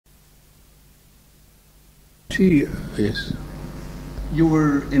See, yes. You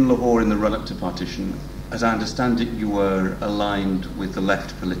were in Lahore in the run-up to partition. As I understand it, you were aligned with the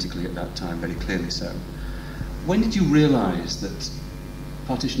left politically at that time, very clearly so. When did you realise that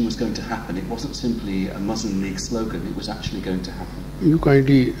partition was going to happen? It wasn't simply a Muslim League slogan, it was actually going to happen. You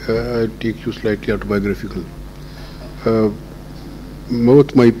kindly take you slightly autobiographical.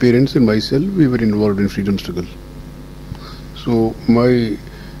 Both my parents and myself, we were involved in freedom struggle. So my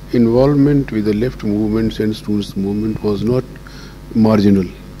involvement with the left movements and students movement was not marginal.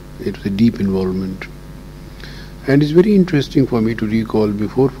 It was a deep involvement. And it's very interesting for me to recall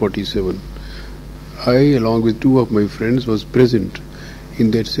before 47, I, along with two of my friends, was present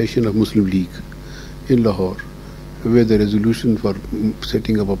in that session of Muslim League in Lahore, where the resolution for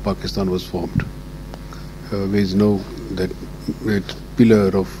setting up a Pakistan was formed. There is now that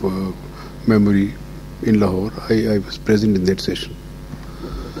pillar of memory in Lahore. I was present in that session.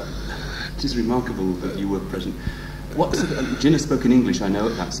 It is remarkable that you were present. Jinnah spoke in English, I know,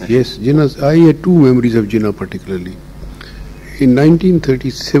 at that session. Yes, Jinnah. I had two memories of Jinnah particularly. In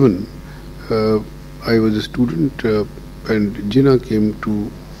 1937, I was a student and Jinnah came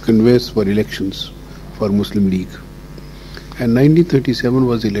to canvass for elections for Muslim League. And 1937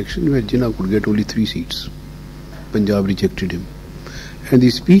 was the election where Jinnah could get only 3 seats. Punjab rejected him. And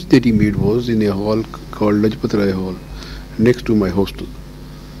the speech that he made was in a hall called Lajpat Rai Hall, next to my hostel.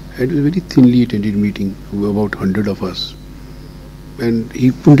 And it was a very thinly attended meeting, about 100 of us. And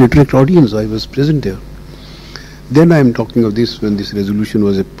he couldn't attract audience, I was present there. Then I am talking of this when this resolution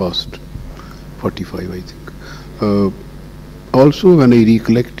was passed, 45 I think. Also when I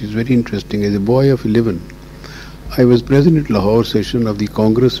recollect, it's very interesting, as a boy of 11, I was present at Lahore session of the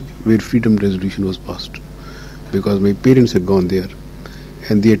Congress where freedom resolution was passed. Because my parents had gone there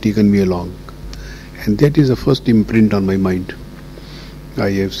and they had taken me along. And that is the first imprint on my mind.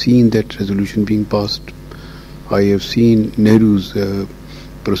 I have seen that resolution being passed. I have seen Nehru's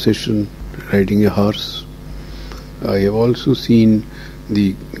procession riding a horse. I have also seen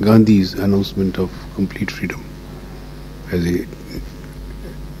the Gandhi's announcement of complete freedom.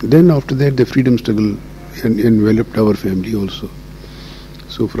 Then after that the freedom struggle enveloped our family also.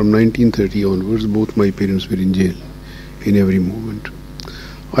 So from 1930 onwards, both my parents were in jail in every movement.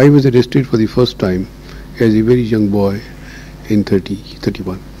 I was arrested for the first time as a very young boy in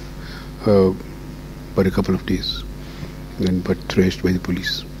 31 for a couple of days, but thrashed by the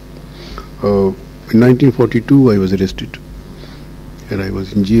police. In 1942 I was arrested and I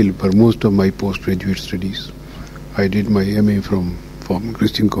was in jail for most of my postgraduate studies. I did my MA from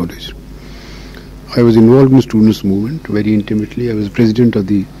Christian College. I was involved in students' movement very intimately. I was president of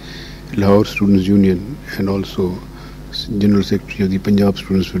the Lahore Students' Union and also General Secretary of the Punjab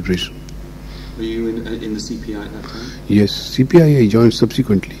Students' Federation. Were you in the CPI at that time? Yes, CPI I joined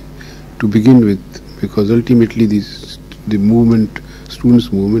subsequently to begin with, because ultimately the movement,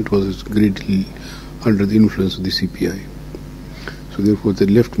 students' movement, was greatly under the influence of the CPI. So therefore the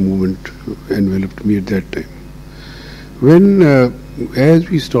left movement enveloped me at that time. When as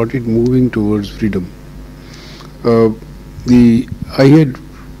we started moving towards freedom, I had,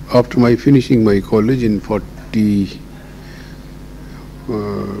 after my finishing my college in 42,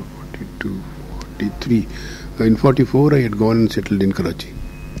 42, 43, in 44 I had gone and settled in Karachi.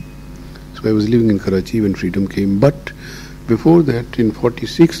 So I was living in Karachi when freedom came. But before that, in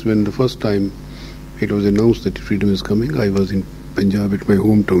 46, when the first time it was announced that freedom is coming, I was in Punjab at my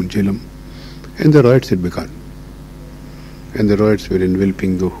hometown, Jhelum, and the riots had begun. And the riots were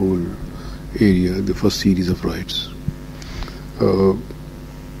enveloping the whole area, the first series of riots.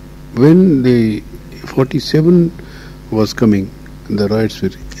 When the 47 was coming, the riots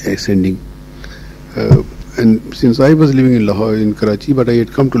were ascending. And since I was living in Lahore, in Karachi, but I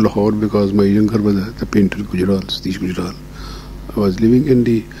had come to Lahore because my younger brother, the painter Gujral, Satish Gujral, was living, and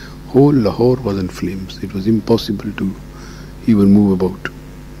the whole Lahore was in flames. It was impossible to even move about.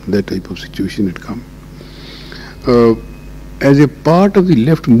 That type of situation had come. As a part of the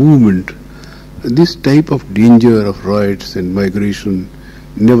left movement, this type of danger of riots and migration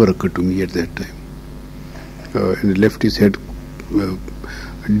never occurred to me at that time. And the leftists had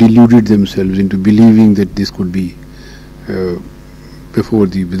deluded themselves into believing that this could be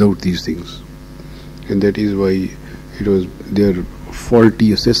without these things. And that is why it was their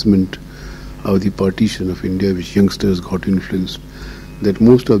faulty assessment of the partition of India, which youngsters got influenced, that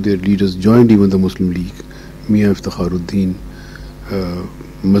most of their leaders joined even the Muslim League. Mian Iftikharuddin,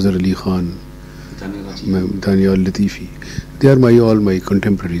 Mazhar Ali Khan, Daniel Latifi. They are all my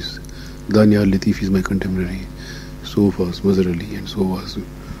contemporaries. Daniel Latifi is my contemporary. So was Mazhar Ali, and so was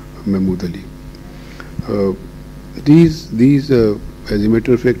Mahmood Ali. These As a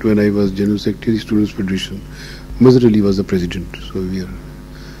matter of fact, when I was General Secretary of the Students' Federation, Mazhar Ali was the president, so we are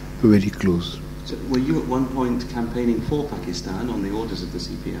very close. So were you at one point campaigning for Pakistan on the orders of the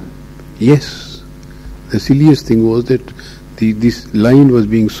CPM? Yes. The silliest thing was that this line was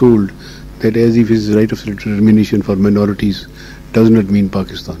being sold that as if his right of self-determination for minorities does not mean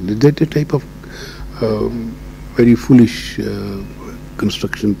Pakistan. That a type of very foolish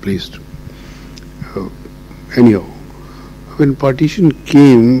construction placed. Anyhow, when partition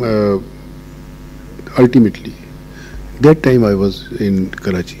came, ultimately, that time I was in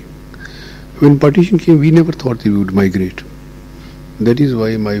Karachi. When partition came, we never thought they would migrate. That is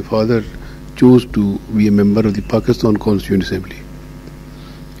why my father chose to be a member of the Pakistan Constituent Assembly.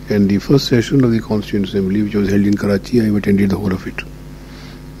 And the first session of the Constituent Assembly, which was held in Karachi, I attended the whole of it,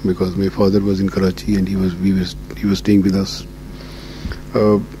 because my father was in Karachi and he was staying with us.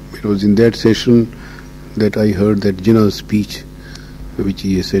 It was in that session that I heard that Jinnah's speech, which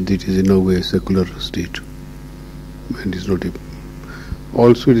he said that it is now a secular state and is not a.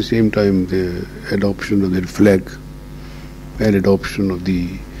 Also at the same time, the adoption of that flag and adoption of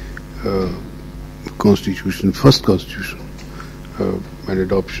the constitution, first constitution, and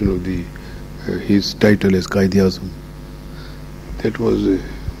adoption of the his title as Qaid-e-Azam. That was a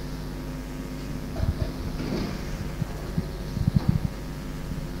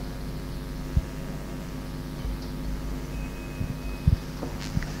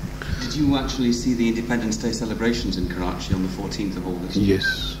Did you actually see the Independence Day celebrations in Karachi on the 14th of August?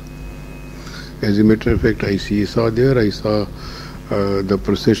 Yes. As a matter of fact, I saw the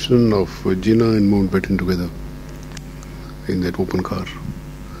procession of Jinnah and Mountbatten together in that open car.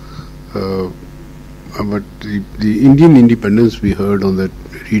 But the Indian independence we heard on that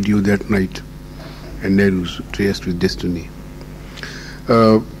radio that night, and Nehru's Traced with Destiny.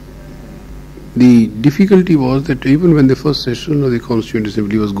 The difficulty was that even when the first session of the Constituent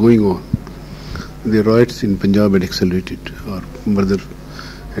Assembly was going on, the riots in Punjab had accelerated or further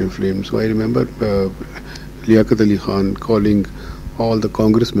inflamed. So I remember Liaquat Ali Khan calling all the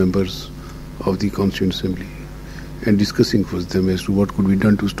Congress members of the Constituent Assembly and discussing with them as to what could be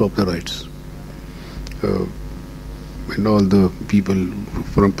done to stop the riots. And all the people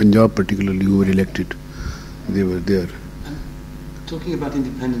from Punjab particularly who were elected, they were there. Talking about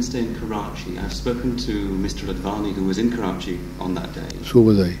Independence Day in Karachi, I've spoken to Mr. Advani, who was in Karachi on that day. So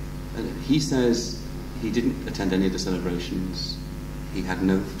was I. He says he didn't attend any of the celebrations. He had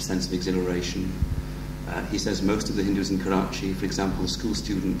no sense of exhilaration. He says most of the Hindus in Karachi, for example, school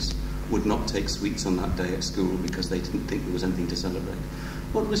students, would not take sweets on that day at school because they didn't think there was anything to celebrate.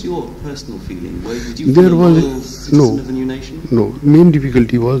 What was your personal feeling? Did you feel a loyal citizen of the new nation? No. Main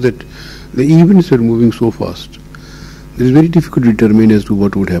difficulty was that the events were moving so fast. It is very difficult to determine as to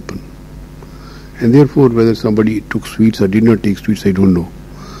what would happen. And therefore, whether somebody took sweets or did not take sweets, I don't know.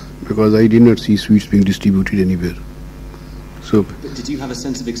 Because I did not see sweets being distributed anywhere. So, but did you have a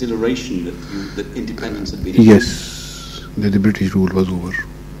sense of exhilaration that independence had been achieved? Yes, that the British rule was over.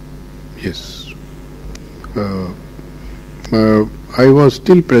 Yes. I was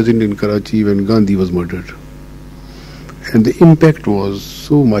still present in Karachi when Gandhi was murdered. And the impact was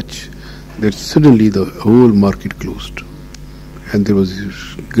so much that suddenly the whole market closed. And there was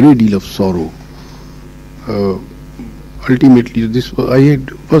a great deal of sorrow. Ultimately, I had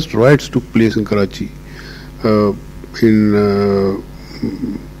first riots took place in Karachi in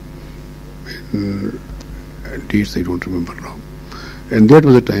dates I don't remember now. And that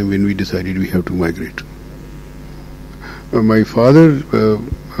was the time when we decided we have to migrate. My father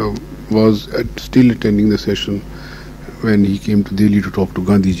was still attending the session when he came to Delhi to talk to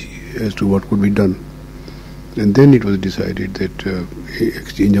Gandhiji as to what could be done. And then it was decided that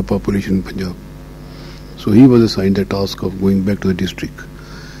exchange of population in Punjab. So he was assigned the task of going back to the district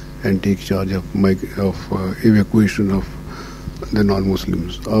and take charge of evacuation of the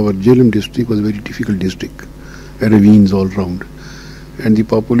non-Muslims. Our Jhelum district was a very difficult district, ravines all round. And the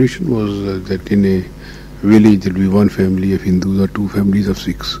population was that in a village there would be one family of Hindus or two families of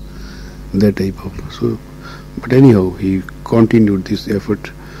Sikhs, that type of. So, but anyhow, he continued this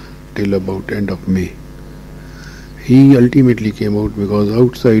effort till about end of May. He ultimately came out because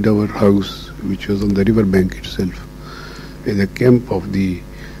outside our house, which was on the river bank itself, a camp of the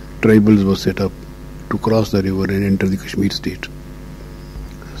tribals was set up to cross the river and enter the Kashmir state.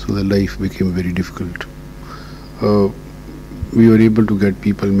 So the life became very difficult. We were able to get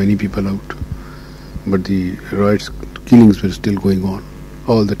many people out, but the riots, killings were still going on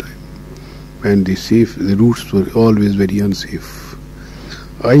all the time. And the routes were always very unsafe.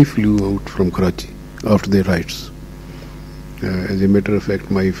 I flew out from Karachi after the riots. As a matter of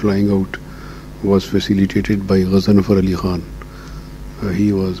fact, my flying out was facilitated by Ghazanfar Ali Khan,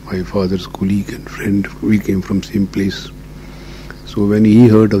 He was my father's colleague and friend. We came from same place. So when he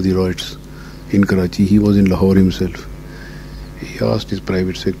heard of the riots in Karachi, he was in Lahore himself. He asked his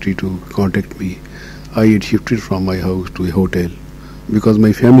private secretary to contact me. I had shifted from my house to a hotel because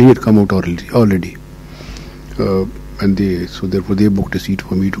my family had come out already. And therefore they booked a seat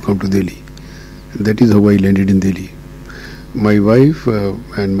for me to come to Delhi. And that is how I landed in Delhi. My wife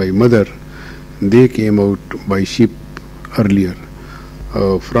and my mother, they came out by ship earlier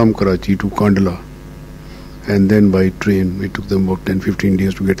from Karachi to Kandla, and then by train. It took them about 10-15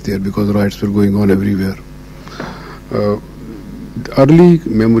 days to get there because riots were going on everywhere. The early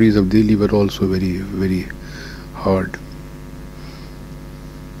memories of Delhi were also very, very hard.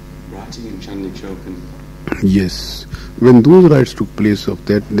 Rioting in Chandni Chowk. Yes. When those riots took place of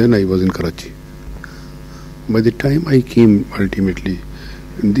that, then I was in Karachi. By the time I came ultimately,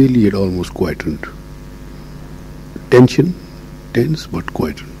 Delhi had almost quietened. Tense but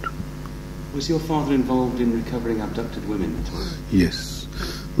quietened. Was your father involved in recovering abducted women at all? Yes,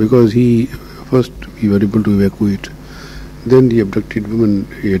 because first we were able to evacuate, then the abducted women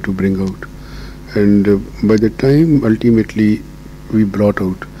he had to bring out, and by the time ultimately we brought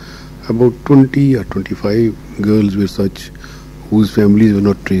out, about 20 or 25 girls were such whose families were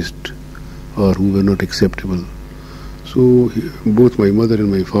not traced or who were not acceptable. So both my mother and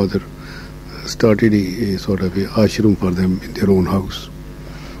my father started a sort of a ashram for them in their own house.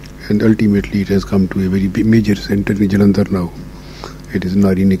 And ultimately it has come to a very major center in Jalandhar now. It is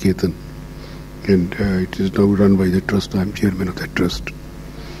Nari Niketan. And it is now run by the trust. I am chairman of that trust.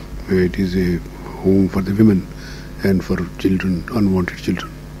 It is a home for the women and for children, unwanted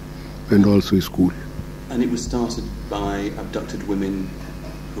children. And also a school. And it was started by abducted women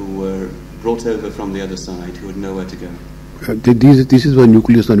who were brought over from the other side, who had nowhere to go. This is one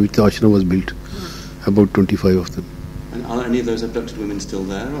nucleus on which the ashram was built. About 25 of them. And are any of those abducted women still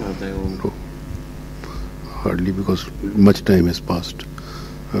there, or have they all? No, hardly, because much time has passed.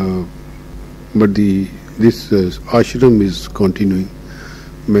 But this ashram is continuing.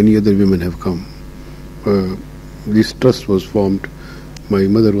 Many other women have come. This trust was formed. My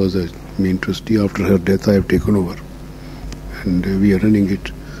mother was a main trustee. After her death, I have taken over, and we are running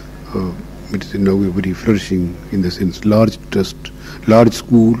it. It is now very flourishing in the sense large trust, large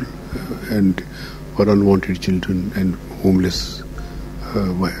school, and for unwanted children and homeless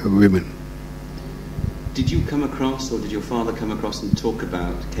women. Did you come across, or did your father come across and talk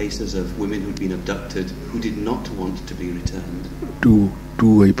about cases of women who'd been abducted who did not want to be returned? Two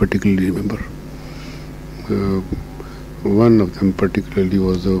I particularly remember. One of them particularly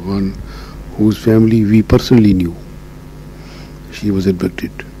was the one whose family we personally knew. She was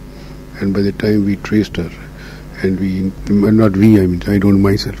abducted, and by the time we traced her, and not we, I mean I don't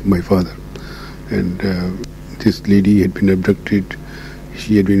myself, my father, and this lady had been abducted.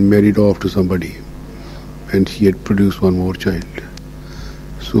 She had been married off to somebody, and she had produced one more child.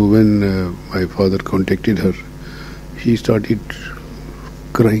 So when my father contacted her, she started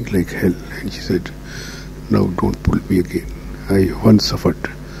crying like hell, and she said, "Now don't pull me again. I once suffered.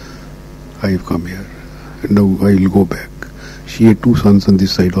 I have come here, and now I will go back." She had two sons on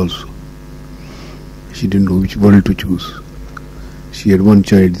this side also. She didn't know which world to choose. She had one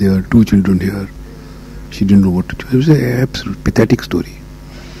child there, two children here. She didn't know what to choose. It was an absolute pathetic story.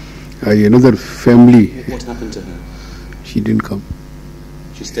 Another family. What happened to her? She didn't come.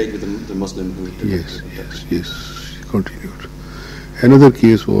 She stayed with the Muslim who had Yes. She continued. Another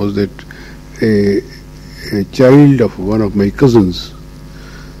case was that a child of one of my cousins,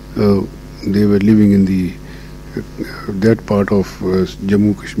 they were living in that part of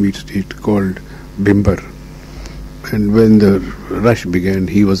Jammu Kashmir state called Bimbar, and when the rush began,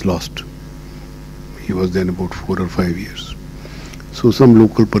 he was lost. He was then about 4 or 5 years. So some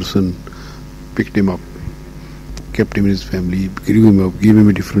local person picked him up, kept him in his family, grew him up, gave him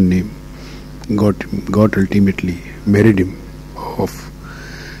a different name, got ultimately married him off.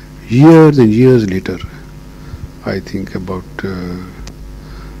 Years and years later, I think about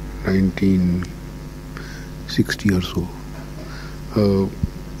 1960 or so,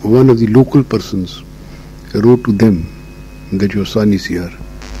 one of the local persons wrote to them that your son is here.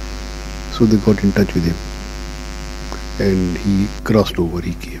 So they got in touch with him, and he crossed over,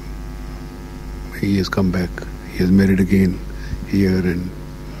 he came. He has come back, he has married again here, and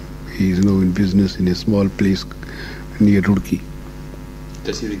he is now in business in a small place near Roorkee.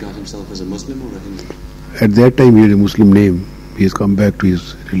 Does he regard himself as a Muslim or a Hindu? At that time he had a Muslim name. He has come back to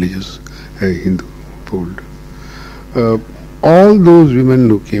his religious Hindu fold. All those women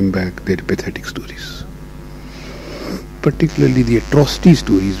who came back, they had pathetic stories. Particularly the atrocity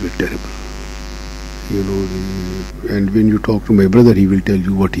stories were terrible. You know, and when you talk to my brother, he will tell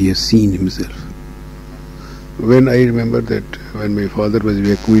you what he has seen himself. When I remember that when my father was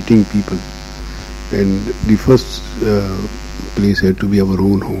evacuating people, and the first place had to be our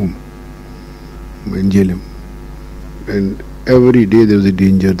own home in Jhelum, and every day there was a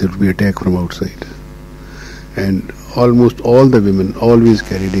danger there would be attack from outside, and almost all the women always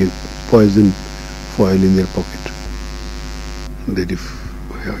carried a poison foil in their pocket, that if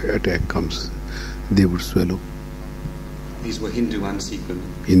attack comes they would swallow. These were Hindu and Sikh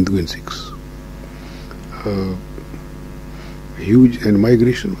women? Hindu and Sikhs. Huge, and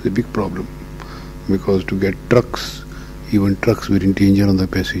migration was a big problem, because to get trucks, even trucks were in danger on the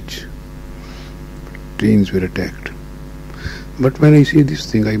passage. Trains were attacked. But when I say this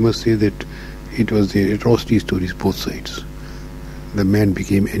thing, I must say that it was the atrocity stories both sides. The man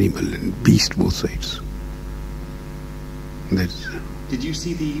became animal and beast both sides. That's. Did you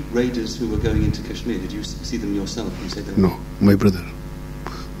see the raiders who were going into Kashmir? Did you see them yourself? You said that? No, my brother.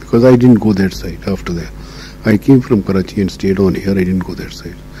 Because I didn't go that side after that. I came from Karachi and stayed on here. I didn't go that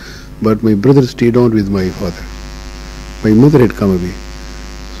side. But my brother stayed on with my father. My mother had come away.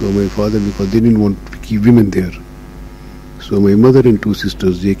 So my father, because they didn't want to keep women there. So my mother and two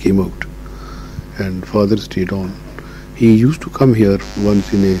sisters, they came out. And father stayed on. He used to come here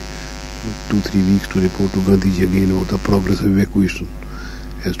once in a 2-3 weeks to report to Gandhiji again about the progress of evacuation,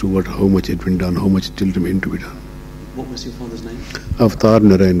 as to how much had been done, how much still remained to be done. What was your father's name?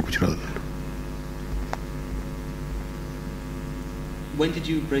 Andrew Gujral. When did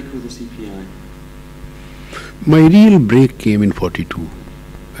you break with the CPI? My real break came in 42,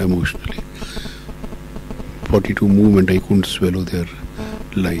 emotionally. 42 movement, I couldn't swallow their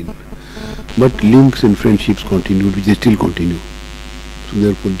line. But links and friendships continued, which they still continue. So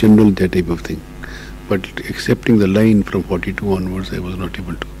therefore, general that type of thing. But accepting the line from 42 onwards, I was not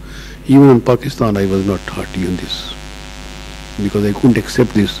able to. Even in Pakistan, I was not hearty on this, because I couldn't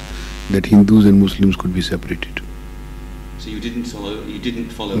accept this, that Hindus and Muslims could be separated. So you didn't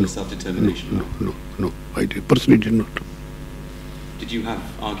follow the self-determination? No, I personally did not. Did you have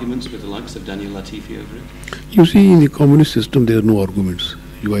arguments with the likes of Daniel Latifi over it? You see, in the communist system, there are no arguments.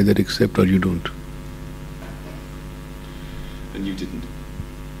 You either accept or you don't. And you didn't?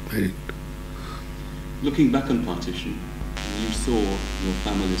 I didn't. Looking back on partition, your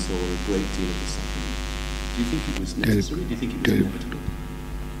family saw a great deal of the suffering. Do you think it was necessary? Do you think it was inevitable?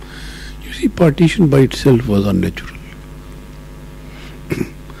 You see, partition by itself was unnatural.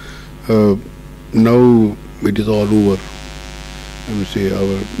 Now it is all over. I would say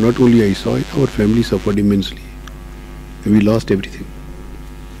not only I saw it, our family suffered immensely. We lost everything.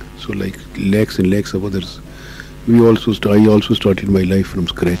 So like lakhs and lakhs of others. I also started my life from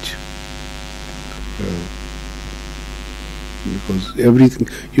scratch. Because everything,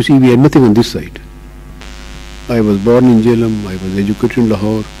 you see, we had nothing on this side. I was born in Jhelum, I was educated in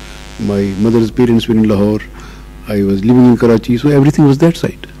Lahore, my mother's parents were in Lahore, I was living in Karachi, so everything was that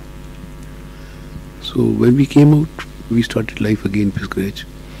side. So when we came out, we started life again from scratch.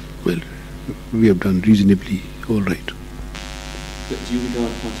 Well, we have done reasonably all right. But do you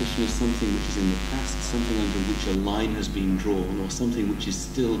regard partition as something which is in the past, something under which a line has been drawn, or something which is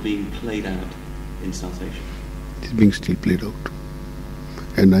still being played out in South Asia? It's being still played out.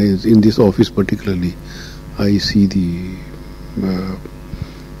 And in this office particularly, I see the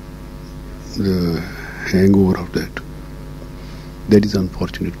hangover of that. That is the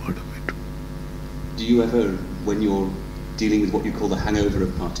unfortunate part of it. Do you ever, when you're dealing with what you call the hangover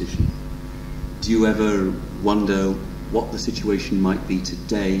of partition, do you ever wonder what the situation might be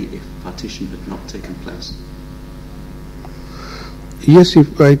today if partition had not taken place? Yes,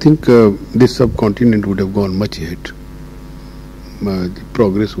 I think this subcontinent would have gone much ahead. The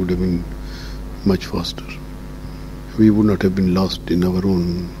progress would have been much faster. We would not have been lost in our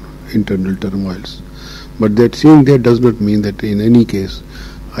own internal turmoils. But saying that does not mean that in any case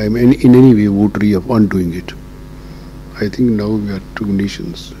I am in any way votary of undoing it. I think now we are two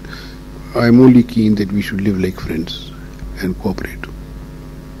nations. I am only keen that we should live like friends and cooperate.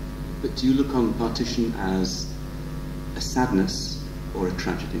 But do you look on partition as a sadness or a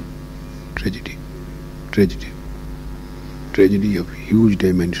tragedy? Tragedy. Tragedy of huge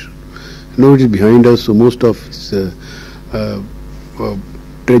dimension. Now it is behind us, so most of its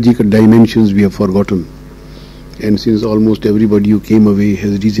tragic dimensions we have forgotten. And since almost everybody who came away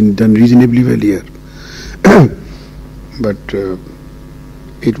has done reasonably well here. But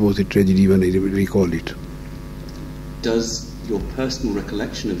it was a tragedy when I recall it. Does your personal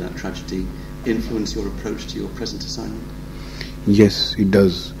recollection of that tragedy influence your approach to your present assignment? Yes, it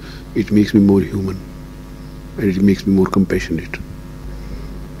does. It makes me more human, and it makes me more compassionate.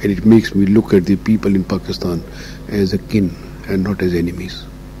 and it makes me look at the people in Pakistan as a kin and not as enemies.